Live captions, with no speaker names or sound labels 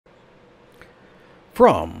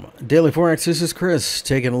From Daily Forex, this is Chris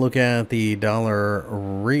taking a look at the dollar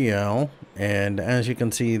real. And as you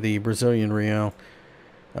can see, the Brazilian real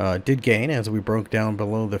did gain as we broke down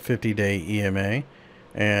below the 50-day EMA.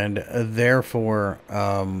 And therefore,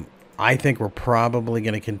 I think we're probably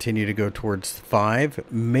going to continue to go towards 5,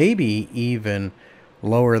 maybe even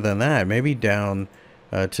lower than that, maybe down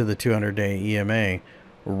to the 200-day EMA.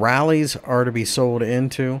 Rallies are to be sold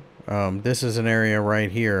into. This is an area right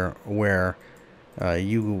here where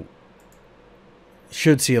you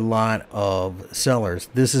should see a lot of sellers.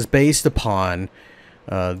 This is based upon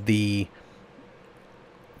the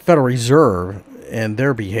Federal Reserve and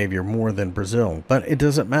their behavior more than Brazil. But it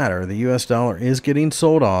doesn't matter. The US dollar is getting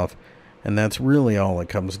sold off, and that's really all it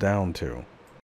comes down to.